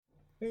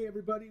Hey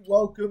everybody,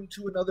 welcome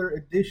to another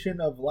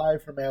edition of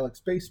Live from Alec's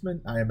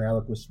Basement. I am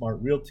Alec with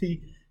Smart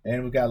Realty,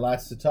 and we've got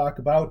lots to talk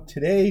about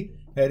today,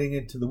 heading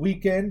into the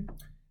weekend.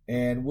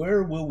 And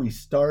where will we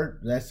start?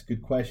 That's a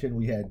good question.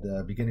 We had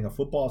the beginning of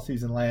football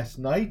season last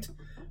night.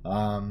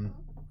 Um,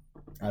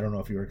 I don't know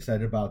if you were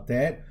excited about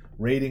that.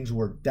 Ratings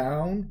were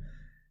down.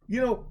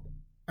 You know,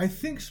 I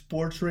think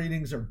sports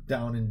ratings are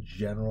down in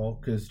general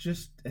because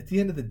just at the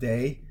end of the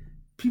day,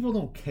 people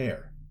don't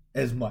care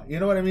as much. You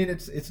know what I mean?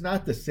 It's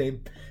not the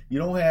same. You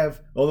don't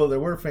have, although there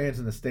were fans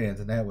in the stands,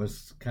 and that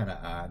was kind of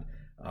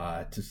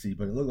odd to see.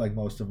 But it looked like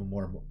most of them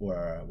were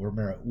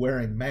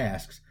wearing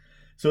masks,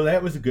 so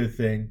that was a good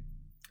thing.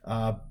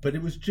 But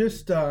it was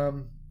just, yeah,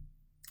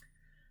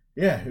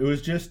 it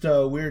was just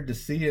weird to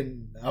see.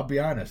 And I'll be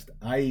honest,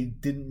 I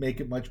didn't make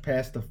it much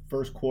past the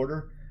first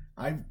quarter.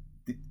 I,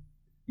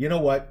 you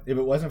know what? If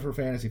it wasn't for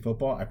fantasy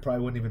football, I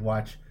probably wouldn't even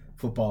watch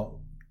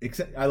football.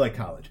 Except I like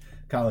college.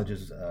 College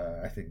is,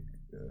 I think,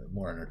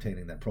 more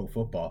entertaining than pro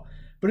football,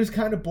 but it's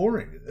kind of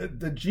boring.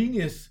 The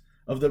genius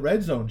of the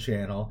Red Zone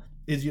channel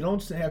is you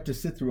don't have to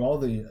sit through all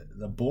the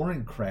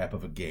boring crap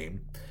of a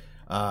game,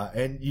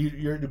 and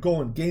you're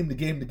going game to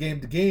game to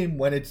game to game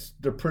when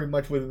they're pretty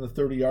much within the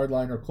 30-yard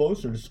line or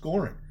closer to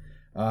scoring.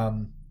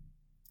 And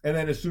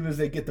then as soon as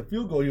they get the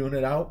field goal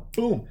unit out,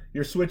 boom,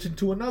 you're switching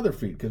to another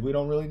feed because we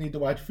don't really need to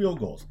watch field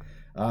goals.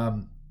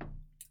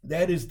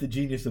 That is the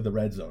genius of the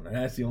Red Zone, and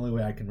that's the only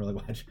way I can really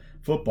watch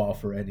football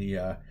for any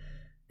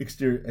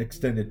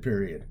extended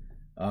period.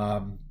 So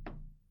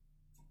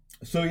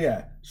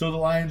the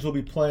Lions will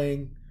be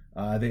playing.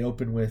 They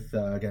open with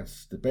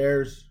against the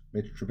Bears.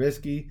 Mitch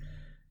Trubisky,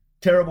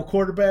 terrible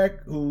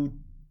quarterback who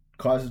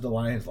causes the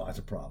Lions lots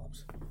of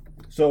problems.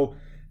 So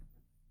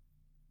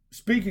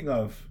speaking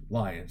of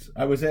Lions,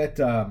 I was at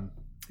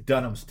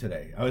Dunham's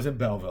today. I was in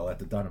Belleville at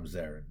the Dunham's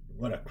there.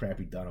 What a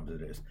crappy Dunham's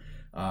it is.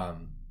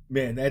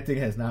 Man, that thing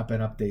has not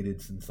been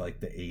updated since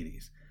like the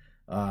 80s.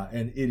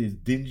 And it is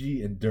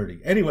dingy and dirty.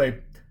 Anyway,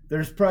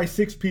 there's probably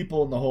 6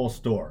 people in the whole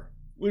store,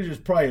 which is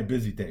probably a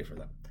busy day for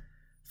them.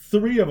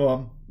 3 of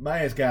them,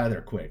 Maya's got out of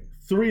there quick.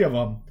 3 of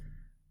them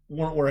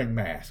weren't wearing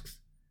masks.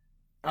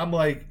 I'm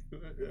like,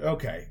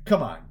 okay,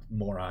 come on,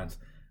 morons.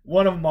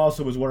 One of them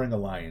also was wearing a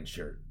Lion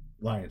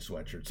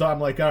sweatshirt. So I'm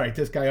like, all right,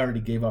 this guy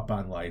already gave up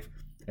on life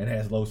and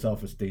has low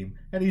self-esteem,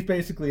 and he's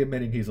basically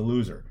admitting he's a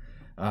loser.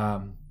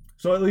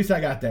 So at least I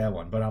got that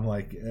one, but I'm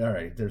like, all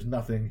right, there's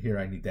nothing here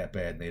I need that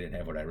bad, and they didn't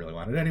have what I really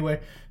wanted anyway.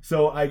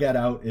 So I got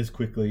out as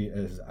quickly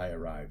as I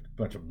arrived.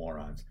 Bunch of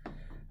morons.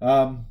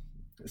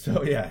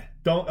 So yeah,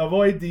 don't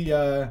avoid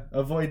the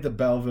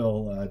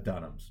Belleville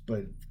Dunhams,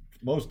 but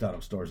most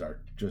Dunham stores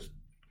are just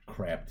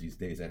crap these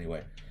days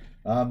anyway.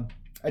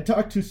 I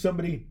talked to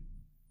somebody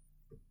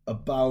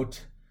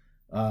about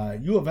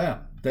U of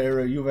M. They're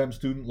a U of M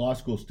student, law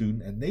school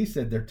student, and they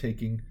said they're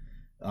taking.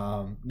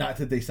 Not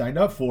that they signed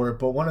up for it,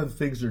 but one of the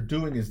things they're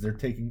doing is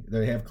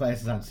they have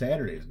classes on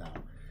Saturdays now.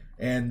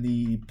 And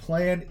the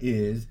plan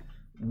is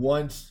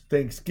once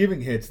Thanksgiving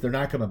hits, they're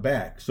not coming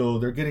back. So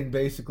they're getting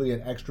basically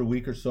an extra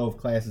week or so of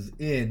classes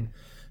in.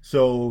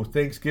 So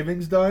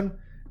Thanksgiving's done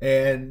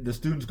and the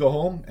students go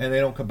home and they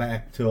don't come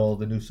back till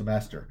the new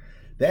semester.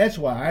 That's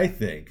why I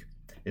think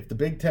if the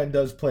Big Ten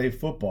does play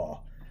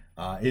football,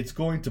 it's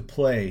going to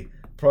play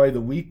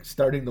probably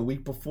starting the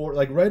week before,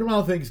 like right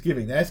around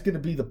Thanksgiving. That's going to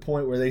be the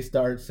point where they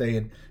start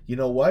saying, you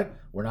know what,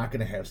 we're not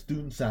going to have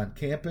students on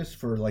campus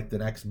for like the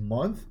next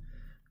month,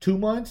 2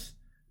 months,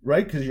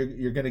 right? Because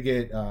you're going to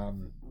get,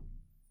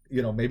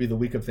 maybe the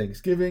week of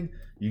Thanksgiving,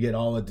 you get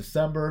all of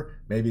December,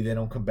 maybe they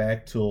don't come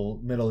back till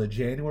middle of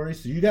January.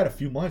 So you got a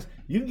few months,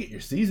 you can get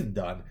your season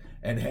done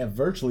and have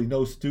virtually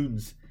no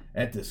students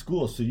at the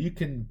school. So you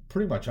can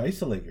pretty much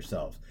isolate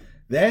yourselves.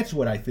 That's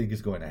what I think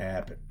is going to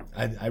happen.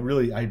 I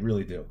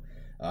really do.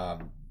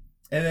 And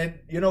then,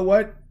 you know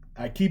what?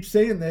 I keep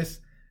saying this.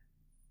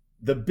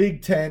 The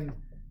Big Ten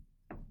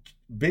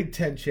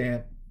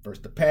champ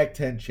versus the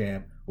Pac-10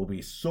 champ will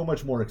be so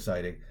much more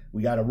exciting.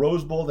 We got a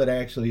Rose Bowl that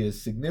actually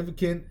is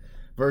significant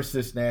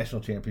versus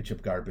national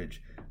championship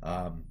garbage.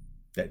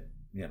 That's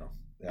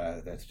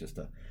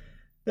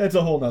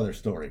a whole nother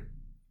story.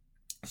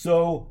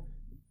 So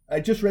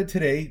I just read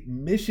today,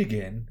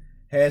 Michigan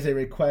has a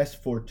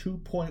request for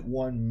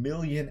 2.1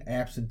 million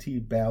absentee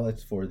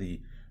ballots for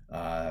the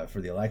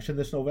election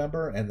this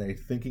November, and they're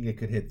thinking it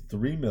could hit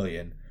 3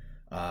 million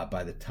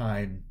by the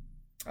time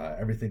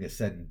everything is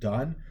said and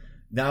done.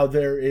 Now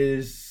there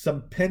is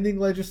some pending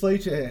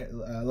legislation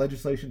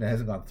that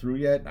hasn't gone through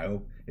yet, and I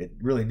hope it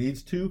really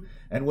needs to.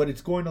 And what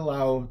it's going to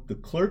allow the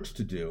clerks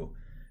to do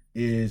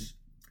is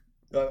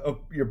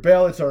your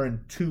ballots are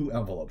in 2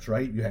 envelopes,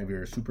 right? You have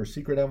your super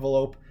secret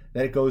envelope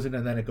that it goes in,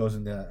 and then it goes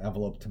in the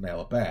envelope to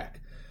mail it back.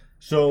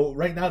 So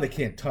right now they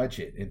can't touch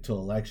it until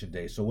election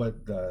day. So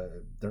what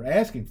they're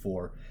asking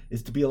for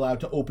is to be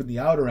allowed to open the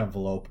outer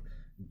envelope,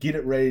 get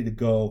it ready to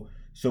go,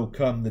 so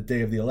come the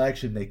day of the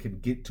election they can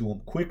get to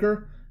them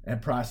quicker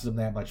and process them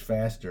that much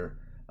faster.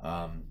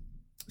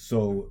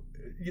 So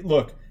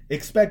look,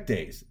 expect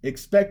days.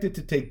 Expect it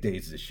to take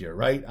days this year,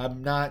 right?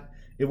 I'm not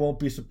it won't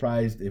be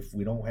surprised if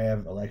we don't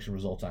have election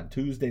results on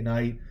Tuesday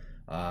night.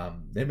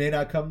 They may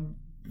not come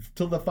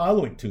till the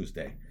following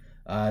Tuesday.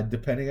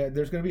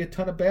 There's going to be a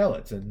ton of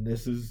ballots, and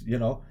this is,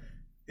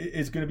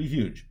 it's going to be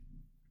huge.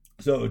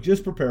 So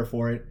just prepare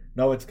for it.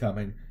 Know it's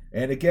coming.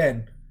 And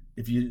again,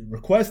 if you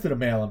requested a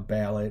mail-in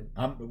ballot,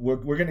 we're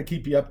going to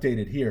keep you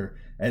updated here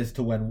as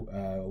to when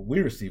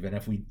we receive it. And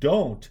if we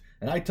don't,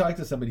 and I talked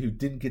to somebody who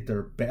didn't get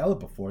their ballot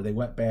before, they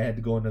went back, had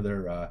to go into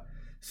their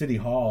city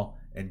hall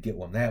and get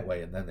one that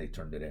way, and then they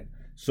turned it in.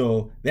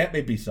 So that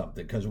may be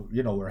something, because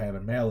we're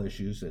having mail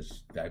issues,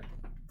 as I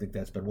think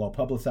that's been well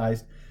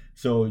publicized.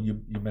 So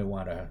you may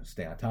want to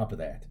stay on top of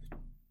that.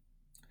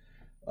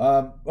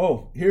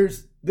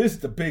 This is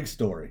the big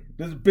story.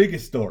 This is the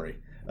biggest story.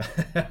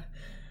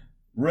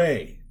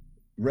 Rey,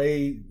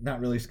 not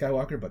really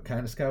Skywalker, but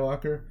kind of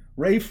Skywalker.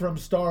 Rey from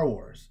Star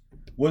Wars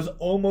was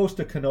almost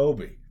a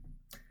Kenobi.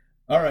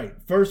 All right,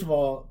 first of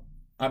all,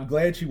 I'm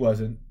glad she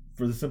wasn't,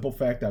 for the simple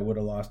fact I would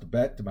have lost a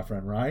bet to my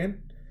friend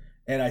Ryan.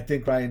 And I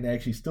think Ryan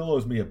actually still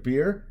owes me a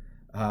beer.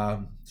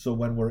 So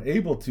when we're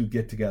able to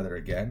get together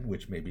again,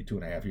 which may be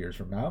 2.5 years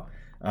from now,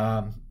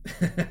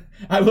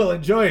 I will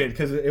enjoy it,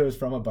 because it was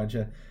from a bunch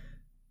of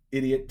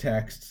idiot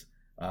texts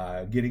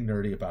getting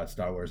nerdy about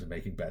Star Wars and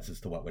making bets as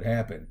to what would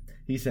happen.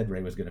 He said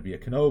Rey was going to be a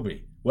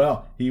Kenobi.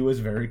 Well, he was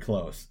very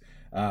close.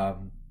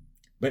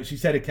 But she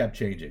said it kept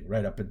changing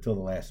right up until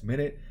the last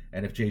minute.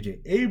 And if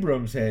J.J.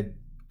 Abrams had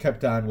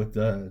kept on with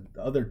the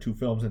other 2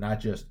 films and not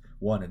just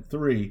 1 and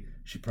 3,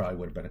 she probably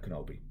would have been a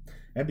Kenobi.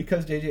 And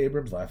because J.J.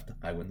 Abrams left,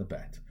 I win the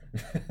bet.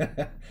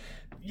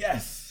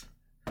 Yes!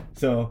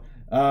 So,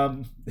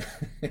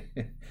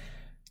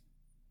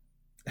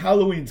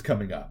 Halloween's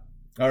coming up.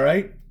 All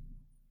right?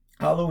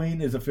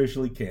 Halloween is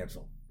officially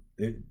canceled.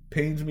 It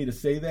pains me to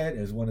say that,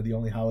 as one of the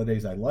only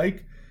holidays I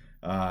like.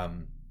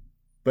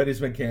 But it's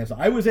been canceled.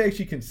 I was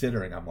actually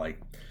considering, I'm like,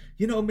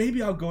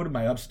 maybe I'll go to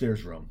my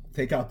upstairs room,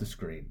 take out the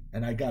screen,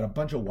 and I got a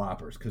bunch of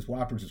Whoppers, because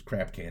Whoppers is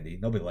crap candy.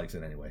 Nobody likes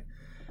it anyway.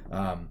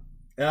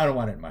 And I don't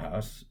want it in my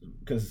house,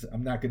 because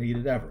I'm not going to eat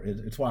it ever.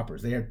 It's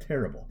Whoppers. They are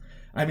terrible.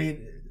 I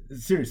mean,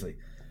 seriously.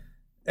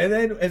 And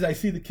then as I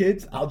see the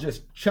kids, I'll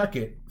just chuck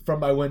it from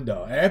my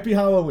window. Happy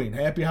Halloween,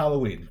 happy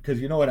Halloween.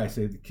 Because you know what I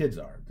say the kids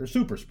are. They're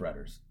super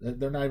spreaders.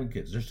 They're not even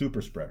kids. They're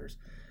super spreaders.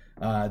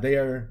 They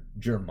are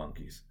germ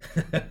monkeys.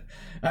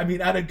 I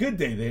mean, on a good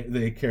day,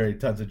 they carry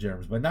tons of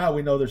germs. But now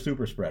we know they're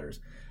super spreaders.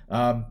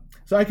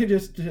 So I can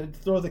just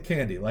throw the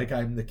candy like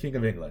I'm the king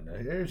of England.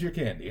 Here's your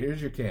candy.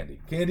 Here's your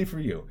candy. Candy for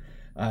you.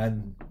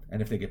 And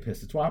if they get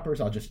pissed, it's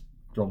Whoppers. I'll just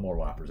throw more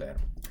Whoppers at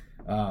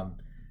them.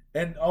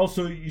 And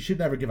also, you should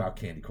never give out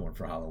candy corn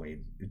for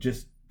Halloween. It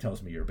just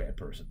tells me you're a bad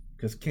person,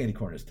 because candy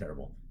corn is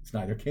terrible. It's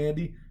neither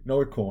candy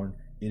nor corn.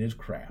 It is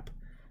crap.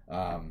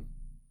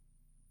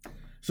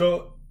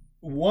 So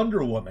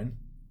Wonder Woman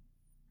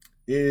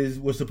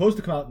was supposed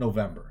to come out in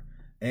November,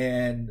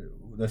 and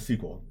the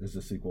sequel is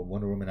the sequel.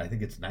 Wonder Woman, I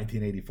think it's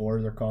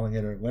 1984 they're calling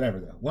it, or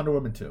whatever. Wonder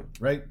Woman 2,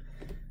 right?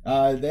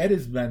 That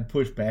has been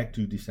pushed back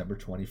to December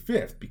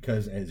 25th,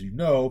 because, as you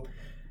know,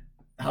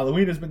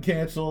 Halloween has been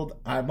canceled.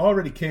 I'm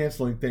already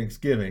canceling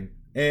Thanksgiving,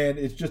 and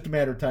it's just a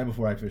matter of time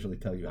before I officially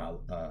tell you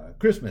how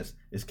Christmas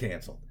is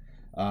canceled.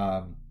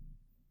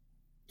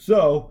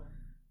 So,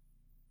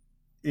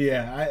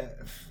 yeah,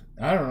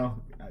 I don't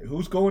know.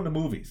 Who's going to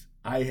movies?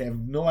 I have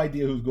no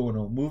idea who's going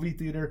to a movie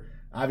theater.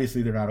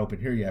 Obviously, they're not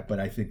open here yet, but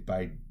I think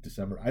by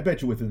December, I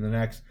bet you within the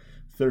next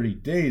 30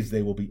 days,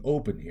 they will be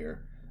open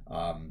here.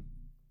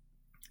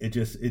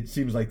 It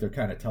seems like they're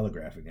kind of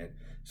telegraphing it.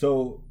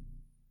 So,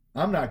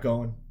 I'm not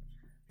going.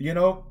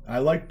 I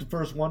liked the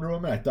first Wonder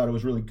Woman. I thought it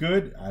was really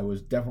good. I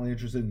was definitely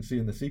interested in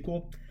seeing the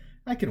sequel.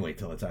 I can wait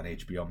till it's on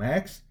HBO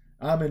Max.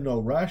 I'm in no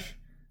rush.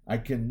 I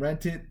can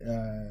rent it.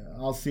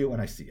 I'll see it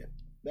when I see it.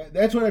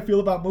 That's what I feel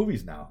about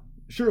movies now.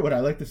 Sure, would I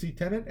like to see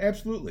Tenet?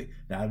 Absolutely.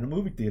 Not in a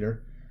movie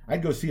theater.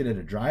 I'd go see it at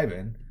a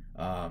drive-in.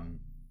 And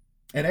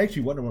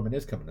actually, Wonder Woman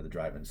is coming to the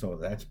drive-in, so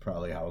that's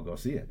probably how I'll go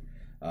see it.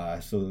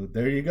 So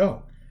there you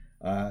go.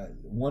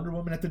 Wonder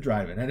Woman at the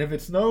drive-in. And if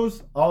it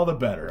snows, all the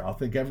better. I'll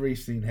think every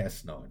scene has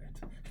snow in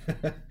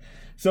it.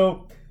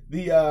 So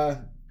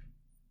the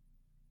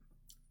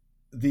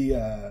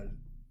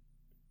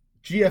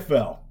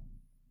GFL,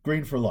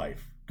 Green for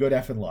Life, good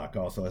effing luck,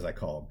 also, as I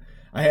call them.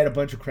 I had a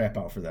bunch of crap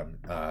out for them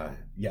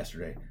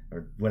yesterday,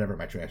 or whatever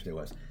my trash day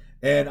was.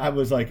 And I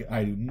was like,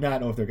 I do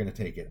not know if they're going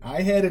to take it.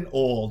 I had an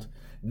old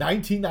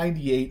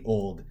 1998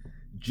 old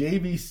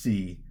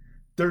JVC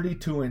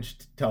 32-inch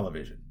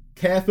television,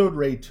 cathode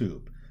ray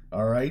tube.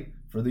 All right,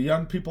 for the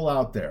young people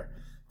out there,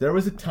 there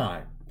was a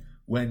time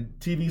when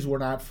TVs were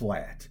not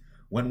flat,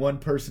 when one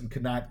person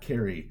could not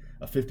carry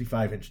a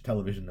 55-inch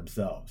television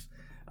themselves.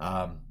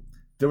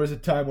 There was a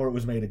time where it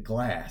was made of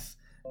glass,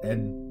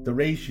 and the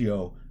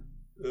ratio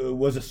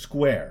was a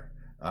square,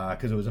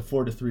 because it was a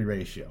 4-to-3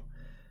 ratio.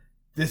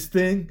 This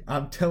thing,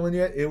 I'm telling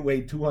you, it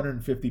weighed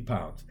 250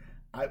 pounds.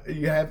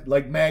 You have,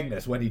 like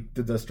Magnus, when he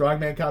did the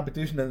strongman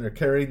competition and they're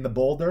carrying the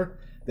boulder.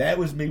 That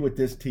was me with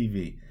this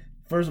TV.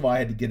 First of all, I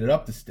had to get it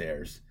up the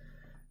stairs.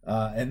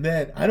 And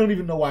then, I don't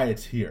even know why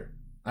it's here.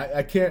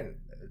 I can't,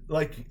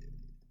 like,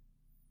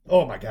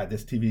 oh my God,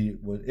 this TV,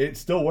 it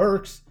still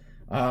works.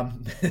 Well,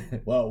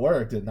 it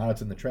worked, and now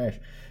it's in the trash.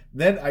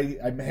 Then I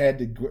had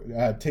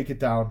to take it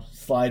down,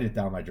 slide it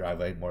down my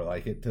driveway, more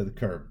like it, to the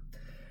curb.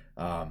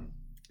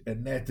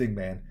 And that thing,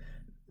 man,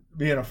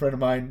 me and a friend of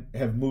mine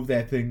have moved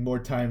that thing more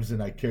times than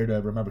I care to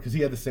remember, because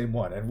he had the same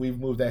one, and we've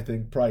moved that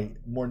thing probably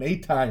more than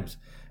 8 times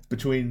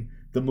between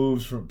the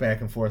moves from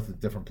back and forth to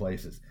different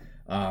places.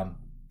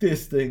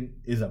 This thing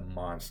is a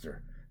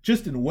monster,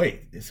 just in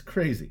weight. It's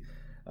crazy.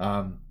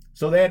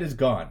 So that is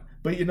gone.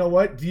 But you know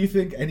what? Do you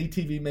think any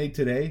TV made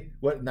today?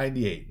 What,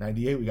 98?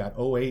 98, we got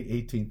 08,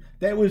 18.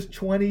 That was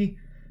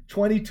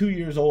 22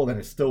 years old, and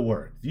it still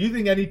worked. Do you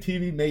think any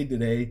TV made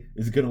today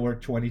is going to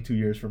work 22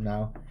 years from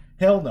now?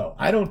 Hell no.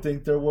 I don't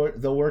think they'll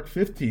work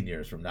 15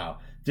 years from now.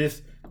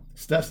 Just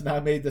stuff's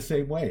not made the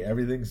same way.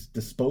 Everything's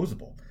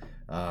disposable.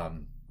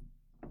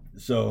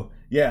 So,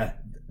 yeah,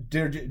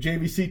 dear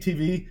JVC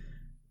TV,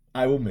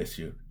 I will miss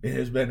you. It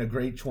has been a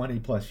great 20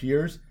 plus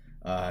years.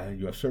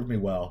 You have served me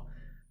well.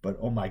 But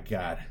oh my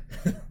God,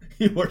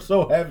 you are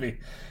so heavy,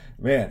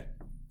 man.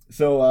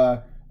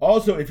 So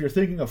also, if you're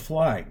thinking of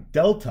flying,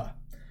 Delta,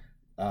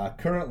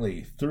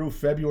 currently through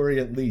February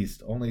at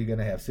least, only going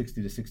to have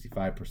 60 to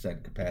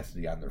 65%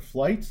 capacity on their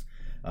flights.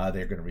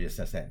 They're going to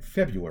reassess that in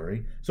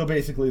February. So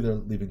basically, they're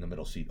leaving the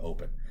middle seat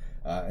open.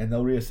 And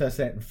they'll reassess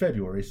that in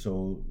February,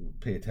 so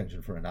pay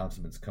attention for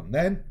announcements come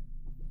then,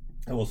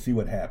 and we'll see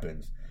what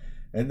happens.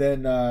 And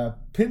then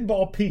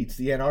Pinball Pete's,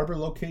 the Ann Arbor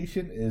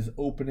location, is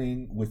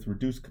opening with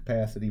reduced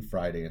capacity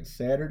Friday and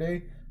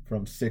Saturday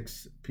from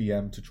 6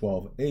 p.m. to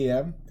 12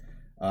 a.m.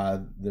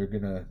 They're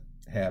going to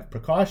have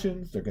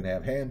precautions. They're going to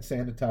have hand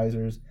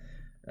sanitizers.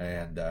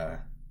 And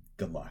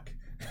good luck.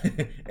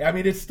 I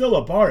mean, it's still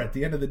a bar at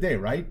the end of the day,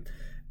 right?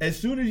 As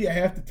soon as you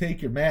have to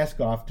take your mask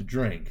off to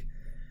drink,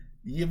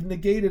 you've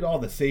negated all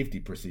the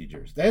safety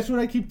procedures. That's what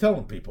I keep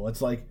telling people.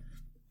 It's like,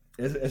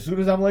 as soon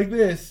as I'm like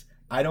this,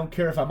 I don't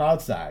care if I'm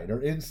outside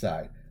or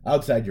inside.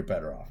 Outside, you're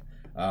better off.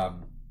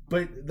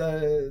 But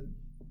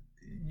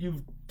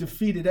you've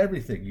defeated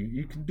everything.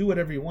 You can do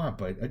whatever you want.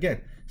 But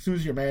again, as soon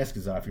as your mask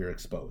is off, you're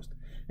exposed.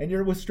 And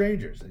you're with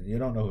strangers. And you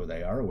don't know who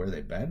they are or where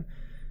they've been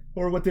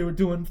or what they were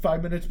doing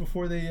 5 minutes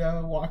before they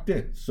walked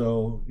in.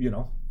 So,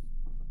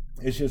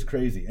 it's just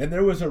crazy. And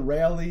there was a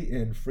rally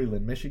in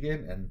Freeland,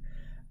 Michigan. And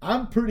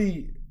I'm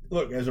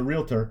look, as a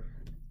realtor,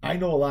 I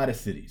know a lot of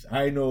cities.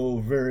 I know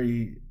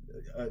very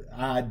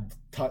odd,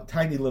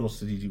 tiny little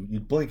cities. You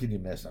blink and you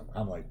miss them.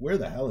 I'm like, where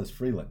the hell is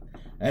Freeland?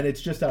 And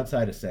it's just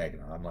outside of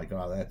Saginaw. I'm like,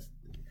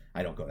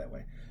 I don't go that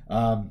way.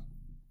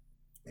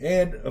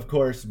 And of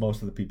course,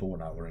 most of the people were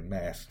not wearing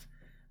masks.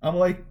 I'm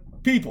like,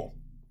 people,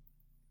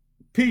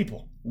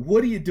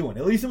 what are you doing?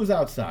 At least it was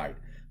outside,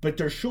 but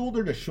they're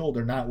shoulder to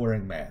shoulder not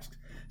wearing masks.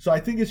 So I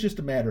think it's just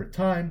a matter of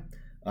time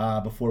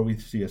before we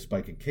see a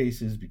spike in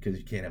cases, because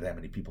you can't have that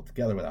many people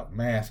together without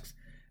masks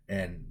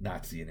and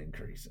not see an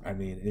increase. I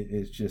mean,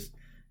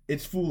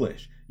 it's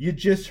foolish. You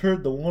just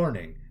heard the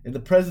warning in the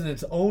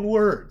president's own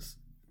words,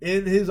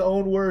 and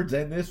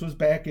this was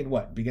back in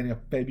beginning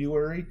of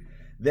February,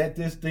 that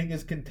this thing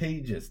is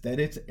contagious, that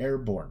it's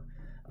airborne.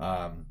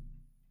 I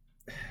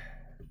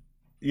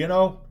don't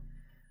know.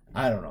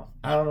 I don't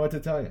know what to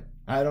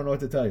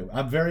tell you.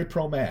 I'm very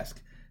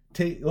pro-mask.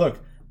 Look,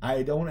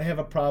 I don't have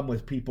a problem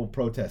with people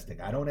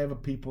protesting. I don't have a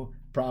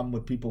problem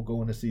with people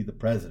going to see the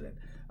president.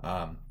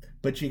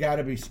 But you got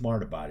to be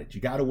smart about it.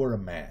 You got to wear a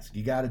mask.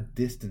 You got to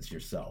distance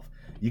yourself.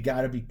 You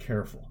got to be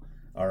careful.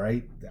 All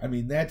right? I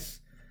mean, this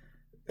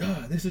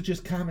is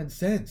just common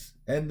sense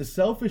and the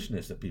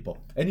selfishness of people.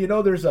 And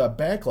there's a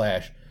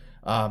backlash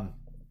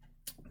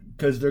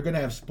because they're going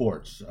to have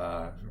sports,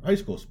 high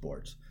school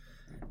sports,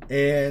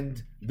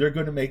 and they're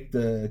going to make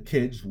the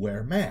kids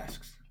wear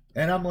masks.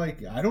 And I'm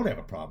like, I don't have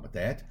a problem with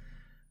that.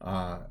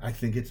 I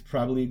think it's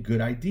probably a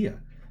good idea.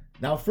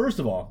 Now, first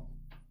of all,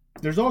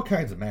 there's all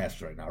kinds of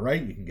masks right now,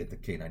 right? You can get the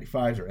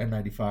K95s or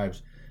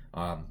N95s.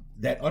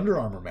 That Under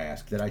Armour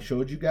mask that I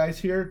showed you guys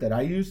here that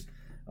I use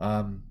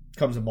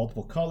comes in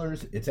multiple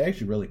colors. It's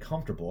actually really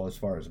comfortable as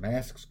far as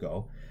masks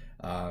go.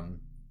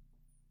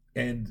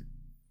 And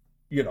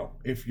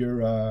if you're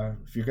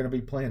going to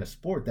be playing a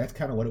sport, that's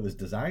kind of what it was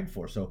designed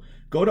for. So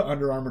go to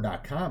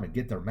UnderArmour.com and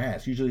get their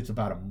mask. Usually it's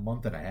about a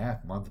month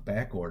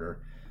back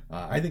order.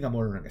 I think I'm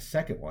ordering a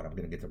second one. I'm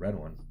going to get the red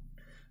one.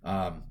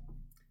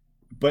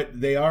 But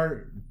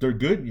they're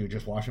good, and you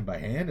just wash them by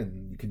hand,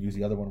 and you can use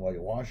the other one while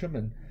you wash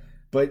them.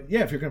 But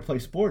yeah, if you're going to play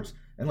sports,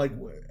 and like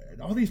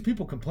all these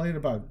people complain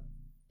about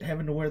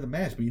having to wear the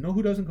mask, but you know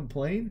who doesn't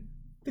complain?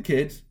 The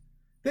kids.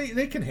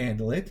 They can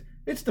handle it.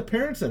 It's the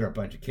parents that are a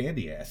bunch of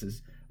candy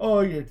asses.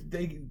 Oh,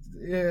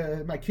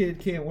 my kid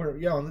can't wear.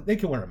 They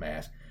can wear a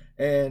mask,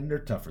 and they're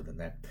tougher than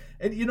that.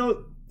 And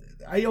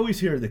I always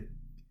hear that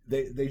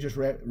they just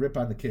rip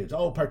on the kids.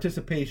 Oh,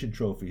 participation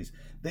trophies.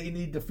 They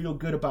need to feel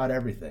good about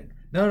everything.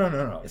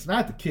 No. It's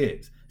not the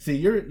kids. See,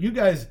 you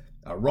guys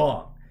are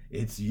wrong.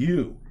 It's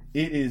you.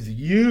 It is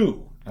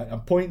you.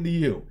 I'm pointing to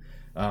you.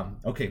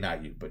 Okay,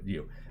 not you, but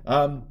you.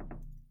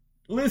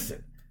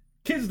 Listen,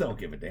 kids don't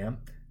give a damn.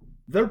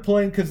 They're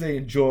playing because they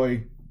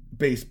enjoy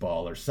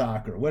baseball or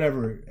soccer,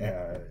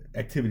 whatever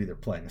activity they're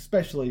playing,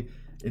 especially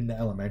in the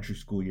elementary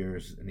school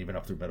years and even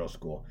up through middle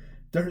school.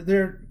 They're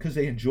there because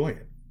they enjoy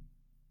it,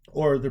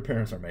 or their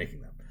parents are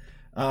making them.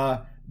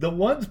 The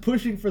ones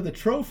pushing for the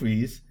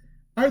trophies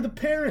are the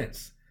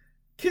parents.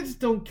 Kids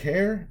don't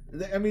care.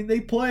 I mean,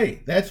 they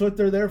play. That's what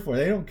they're there for.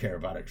 They don't care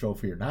about a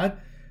trophy or not.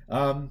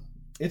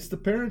 It's the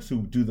parents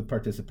who do the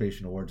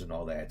participation awards and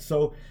all that.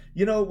 So,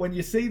 when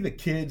you say the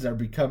kids are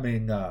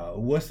becoming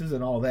wusses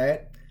and all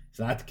that, it's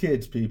not the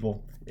kids,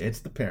 people. It's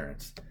the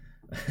parents.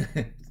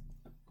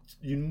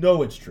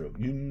 It's true.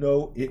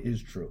 It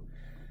is true.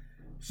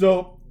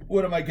 So,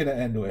 what am I going to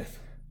end with?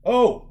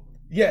 Oh,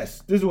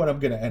 yes, this is what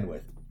I'm going to end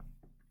with.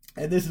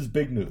 And this is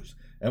big news.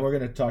 And we're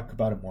going to talk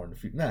about it more in the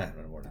future. No,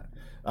 we're not.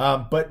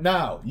 But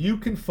now, you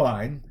can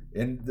find,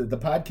 and the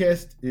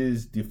podcast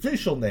is the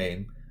official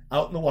name,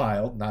 out in the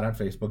wild, not on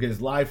Facebook. It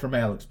is Live from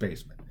Alex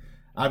Basement.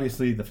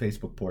 Obviously, the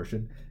Facebook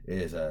portion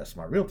is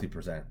Smart Realty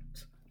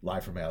Presents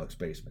Live from Alex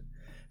Basement.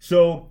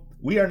 So,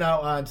 we are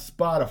now on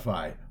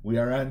Spotify. We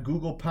are on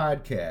Google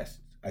Podcasts.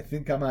 I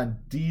think I'm on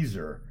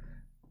Deezer.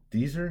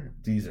 Deezer?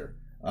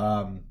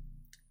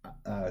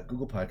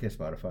 Google Podcast,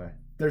 Spotify.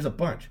 There's a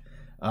bunch.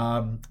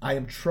 I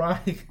am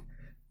trying.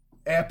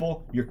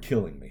 Apple, you're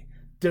killing me.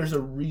 There's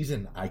a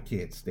reason I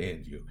can't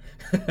stand you.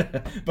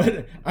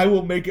 But I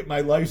will make it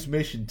my life's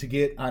mission to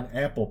get on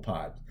Apple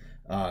Pod.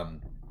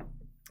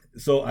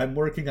 So I'm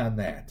working on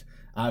that.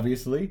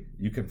 Obviously,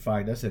 you can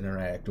find us,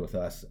 interact with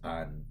us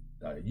on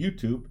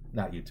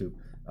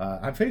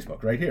on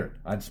Facebook, right here,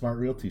 on Smart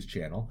Realty's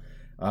channel.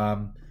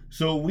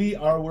 So we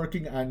are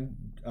working on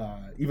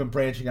even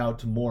branching out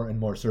to more and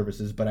more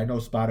services, but I know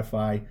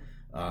Spotify,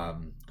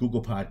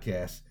 Google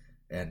Podcasts,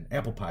 and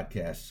Apple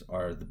Podcasts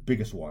are the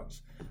biggest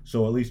ones.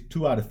 So at least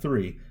 2 out of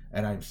 3,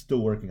 and I'm still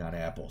working on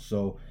Apple.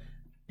 So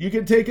you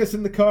can take us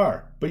in the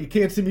car, but you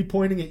can't see me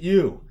pointing at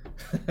you.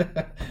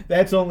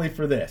 That's only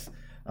for this.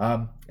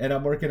 And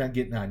I'm working on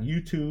getting on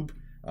YouTube.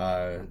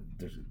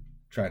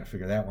 Trying to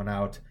figure that one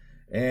out.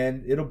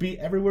 And it'll be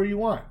everywhere you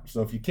want.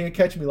 So if you can't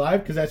catch me live,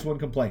 because that's one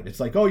complaint. It's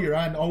like, oh, you're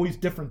on always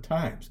different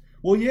times.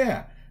 Well,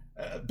 yeah.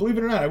 Believe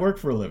it or not, I work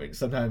for a living.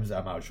 Sometimes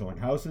I'm out showing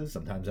houses.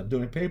 Sometimes I'm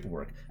doing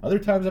paperwork. Other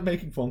times I'm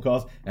making phone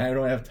calls, and I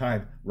don't have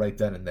time right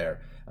then and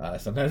there.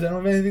 Sometimes I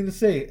don't have anything to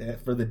say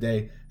for the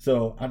day,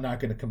 so I'm not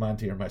going to come on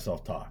to hear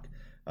myself talk.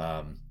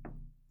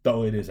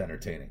 Though it is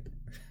entertaining.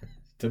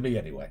 To me,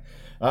 anyway.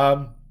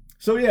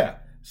 So, yeah.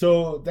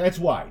 So that's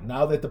why.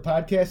 Now that the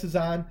podcast is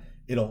on,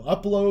 it'll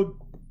upload,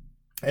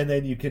 and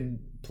then you can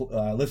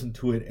listen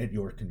to it at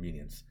your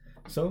convenience.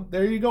 So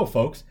there you go,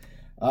 folks.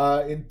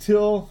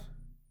 Until...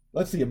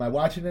 Let's see, am I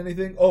watching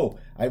anything? Oh,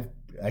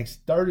 I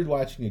started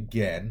watching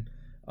again.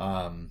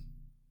 Damn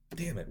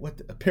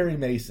it, Perry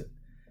Mason.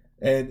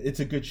 And it's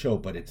a good show,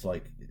 but it's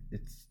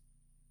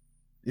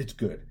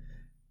good.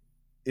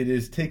 It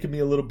has taken me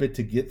a little bit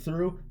to get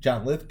through.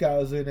 John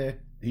Lithgow's in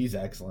it. He's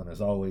excellent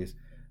as always.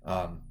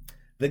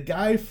 The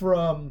guy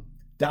from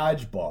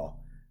Dodgeball,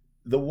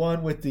 the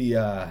one with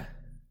the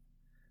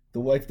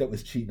wife that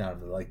was cheating on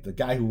him, like the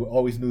guy who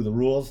always knew the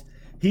rules,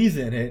 he's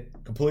in it.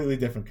 Completely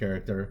different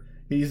character.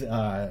 He's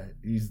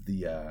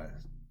the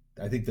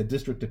I think the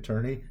district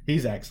attorney.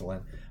 He's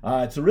excellent.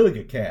 It's a really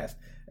good cast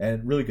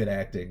and really good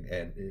acting,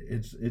 and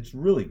it's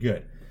really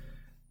good.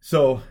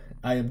 So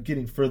I am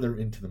getting further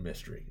into the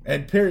mystery.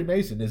 And Perry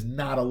Mason is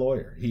not a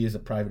lawyer; he is a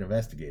private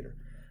investigator.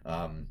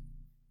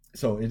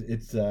 So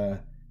it's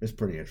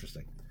pretty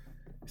interesting.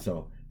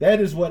 So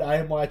that is what I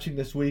am watching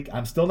this week.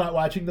 I'm still not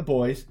watching The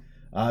Boys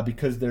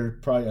because there's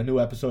probably a new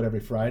episode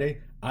every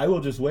Friday. I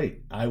will just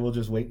wait.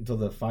 Until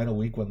the final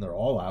week when they're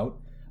all out.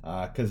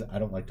 Because I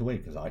don't like to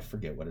wait, because I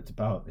forget what it's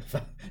about if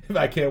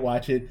I can't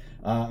watch it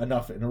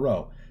enough in a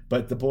row.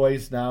 But The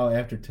Boys now,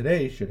 after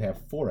today, should have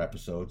 4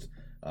 episodes,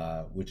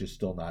 which is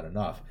still not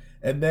enough.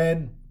 And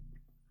then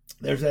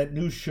there's that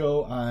new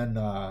show on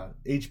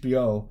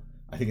HBO,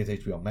 I think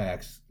it's HBO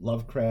Max,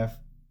 Lovecraft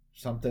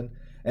something.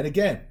 And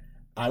again,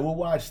 I will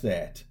watch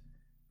that.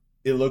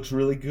 It looks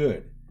really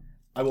good.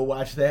 I will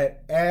watch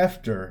that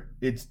after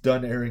it's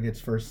done airing its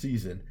first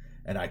season,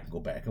 and I can go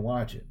back and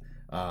watch it.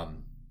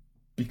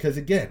 Because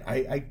again,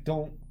 I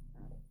don't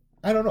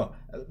know.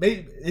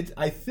 Maybe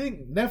I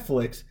think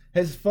Netflix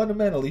has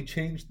fundamentally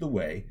changed the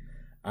way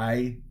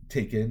I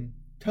take in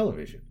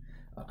television.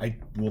 I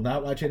will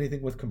not watch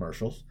anything with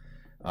commercials,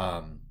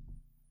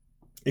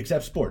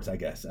 except sports, I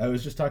guess. I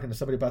was just talking to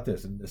somebody about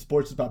this, and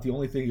sports is about the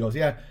only thing. He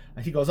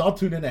goes, I'll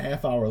tune in a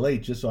half hour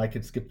late just so I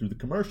can skip through the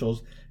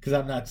commercials because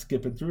I'm not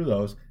skipping through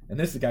those. And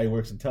this is a guy who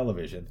works in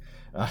television.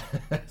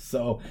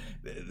 So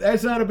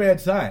that's not a bad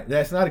sign.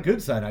 That's not a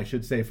good sign, I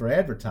should say, for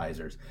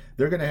advertisers.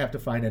 They're going to have to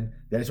find, and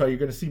that's why you're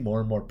going to see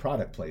more and more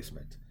product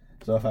placement.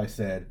 So if I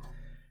said,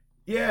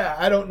 yeah,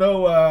 I don't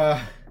know,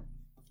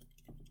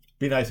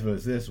 be nice if it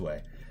was this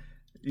way.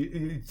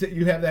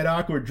 You have that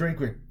awkward drink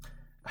where,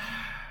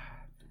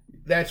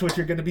 that's what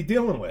you're going to be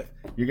dealing with.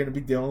 You're going to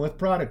be dealing with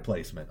product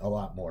placement a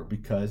lot more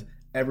because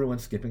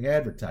everyone's skipping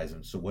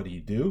advertisements. So what do?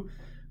 You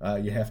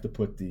have to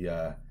put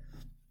the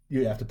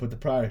you have to put the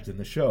product in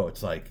the show.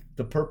 It's like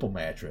the purple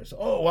mattress.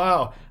 Oh,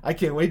 wow. I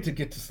can't wait to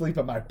get to sleep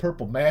on my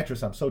purple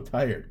mattress. I'm so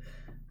tired.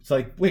 It's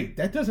like, wait,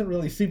 that doesn't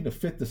really seem to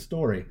fit the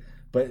story,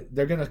 but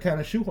they're going to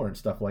kind of shoehorn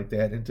stuff like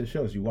that into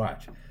shows you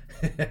watch.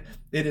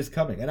 It is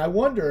coming. And I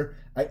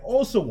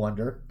also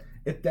wonder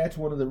if that's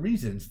one of the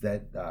reasons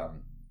that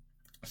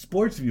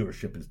sports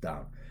viewership is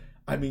down.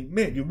 I mean,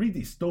 man, you read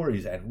these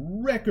stories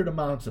and record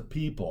amounts of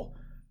people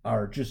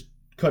are just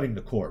cutting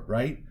the cord,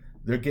 right?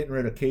 They're getting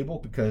rid of cable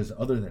because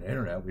other than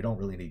internet, we don't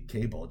really need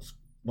cable. It's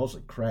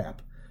mostly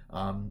crap.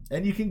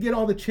 And you can get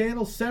all the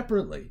channels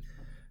separately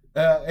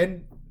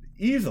and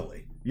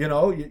easily. You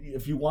know,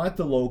 if you want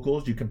the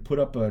locals, you can put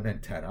up an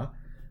antenna.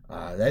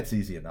 That's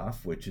easy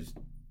enough, which is,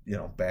 you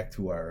know, back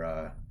to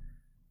our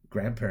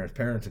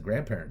parents and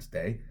grandparents'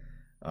 day.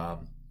 I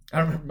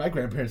remember my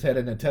grandparents had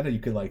an antenna.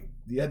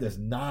 You had this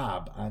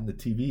knob on the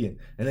TV,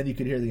 and then you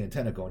could hear the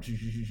antenna going,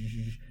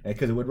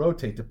 because it would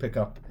rotate to pick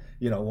up,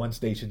 you know, one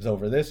station's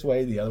over this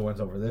way, the other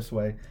one's over this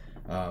way.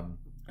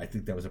 I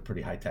think that was a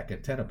pretty high-tech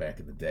antenna back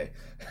in the day.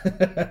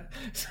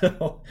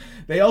 So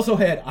they also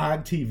had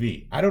On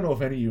TV. I don't know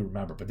if any of you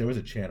remember, but there was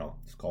a channel.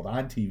 It's called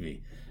On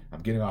TV.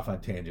 I'm getting off on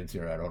tangents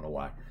here. I don't know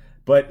why.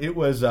 But it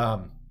was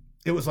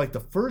like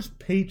the first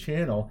pay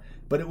channel,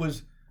 but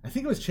I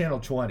think it was Channel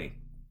 20.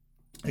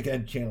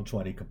 Again, Channel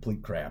 20,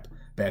 complete crap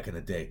back in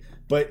the day.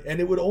 And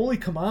it would only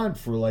come on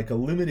for like a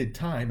limited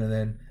time, and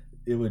then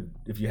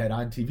if you had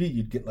On TV,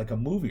 you'd get like a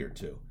movie or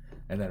two,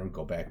 and then it would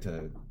go back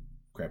to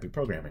crappy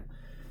programming.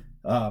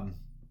 I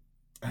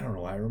don't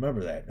know why I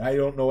remember that. I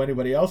don't know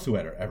anybody else who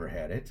ever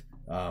had it.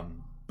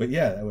 But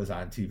yeah, that was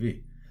On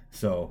TV.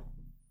 So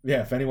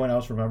yeah, if anyone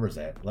else remembers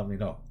that, let me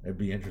know. It'd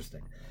be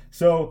interesting.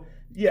 So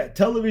yeah,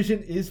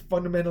 television is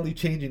fundamentally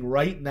changing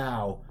right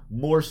now,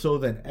 more so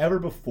than ever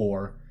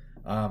before.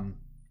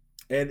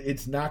 And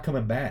it's not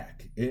coming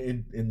back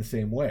in the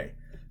same way.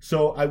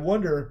 So I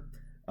wonder,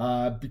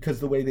 because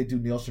the way they do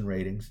Nielsen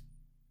ratings,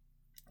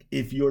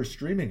 if you're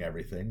streaming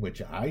everything,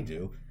 which I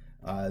do,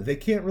 they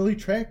can't really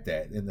track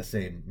that in the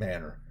same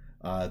manner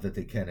that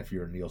they can if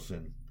you're a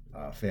Nielsen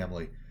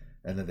family,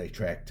 and then they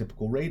track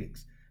typical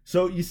ratings.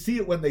 So you see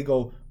it when they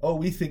go, oh,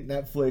 we think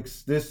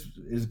Netflix, this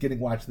is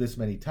getting watched this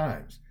many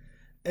times.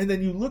 And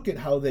then you look at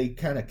how they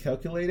kind of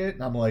calculate it,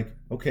 and I'm like,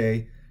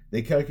 okay,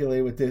 they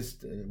calculate with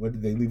this, what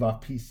did they leave off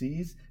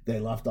PCs? They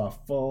left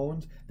off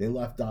phones. They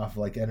left off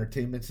like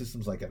entertainment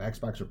systems like an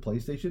Xbox or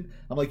PlayStation.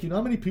 I'm like, you know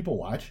how many people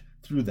watch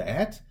through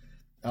that?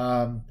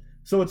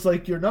 So it's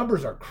like your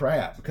numbers are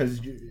crap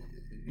because,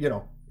 you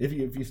know, if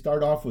you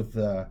start off with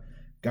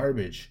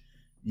garbage,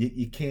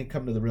 you can't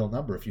come to the real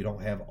number if you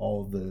don't have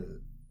all the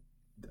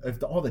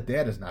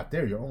data is not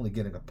there. You're only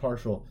getting a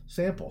partial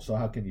sample. So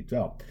how can you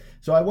tell?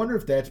 So I wonder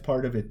if that's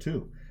part of it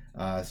too.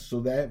 So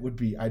that would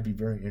be, I'd be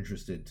very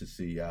interested to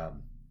see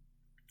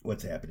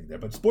what's happening there.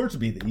 But sports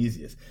would be the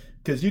easiest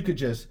because you could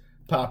just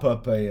pop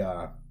up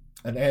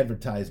an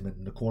advertisement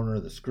in the corner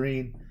of the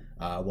screen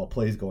while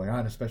plays going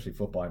on, especially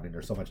football. I mean,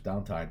 there's so much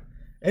downtime.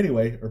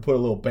 Anyway, or put a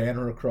little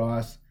banner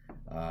across.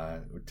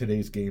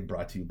 Today's game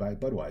brought to you by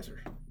Budweiser,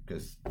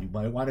 because you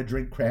might want to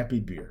drink crappy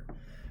beer.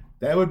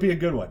 That would be a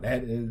good one.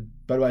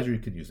 Budweiser, you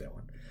could use that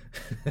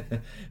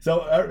one.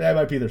 So that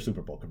might be their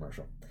Super Bowl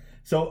commercial.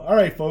 So, all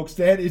right, folks,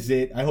 that is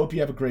it. I hope you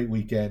have a great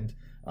weekend.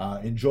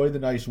 Enjoy the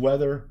nice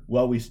weather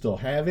while we still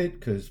have it,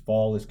 because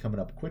fall is coming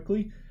up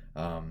quickly.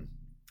 And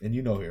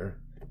you know, here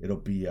it'll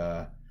be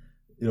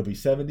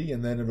 70,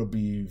 and then it'll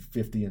be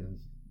 50 and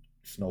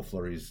snow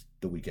flurries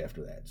the week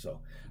after that.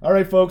 So, all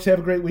right, folks, have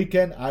a great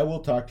weekend. I will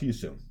talk to you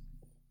soon.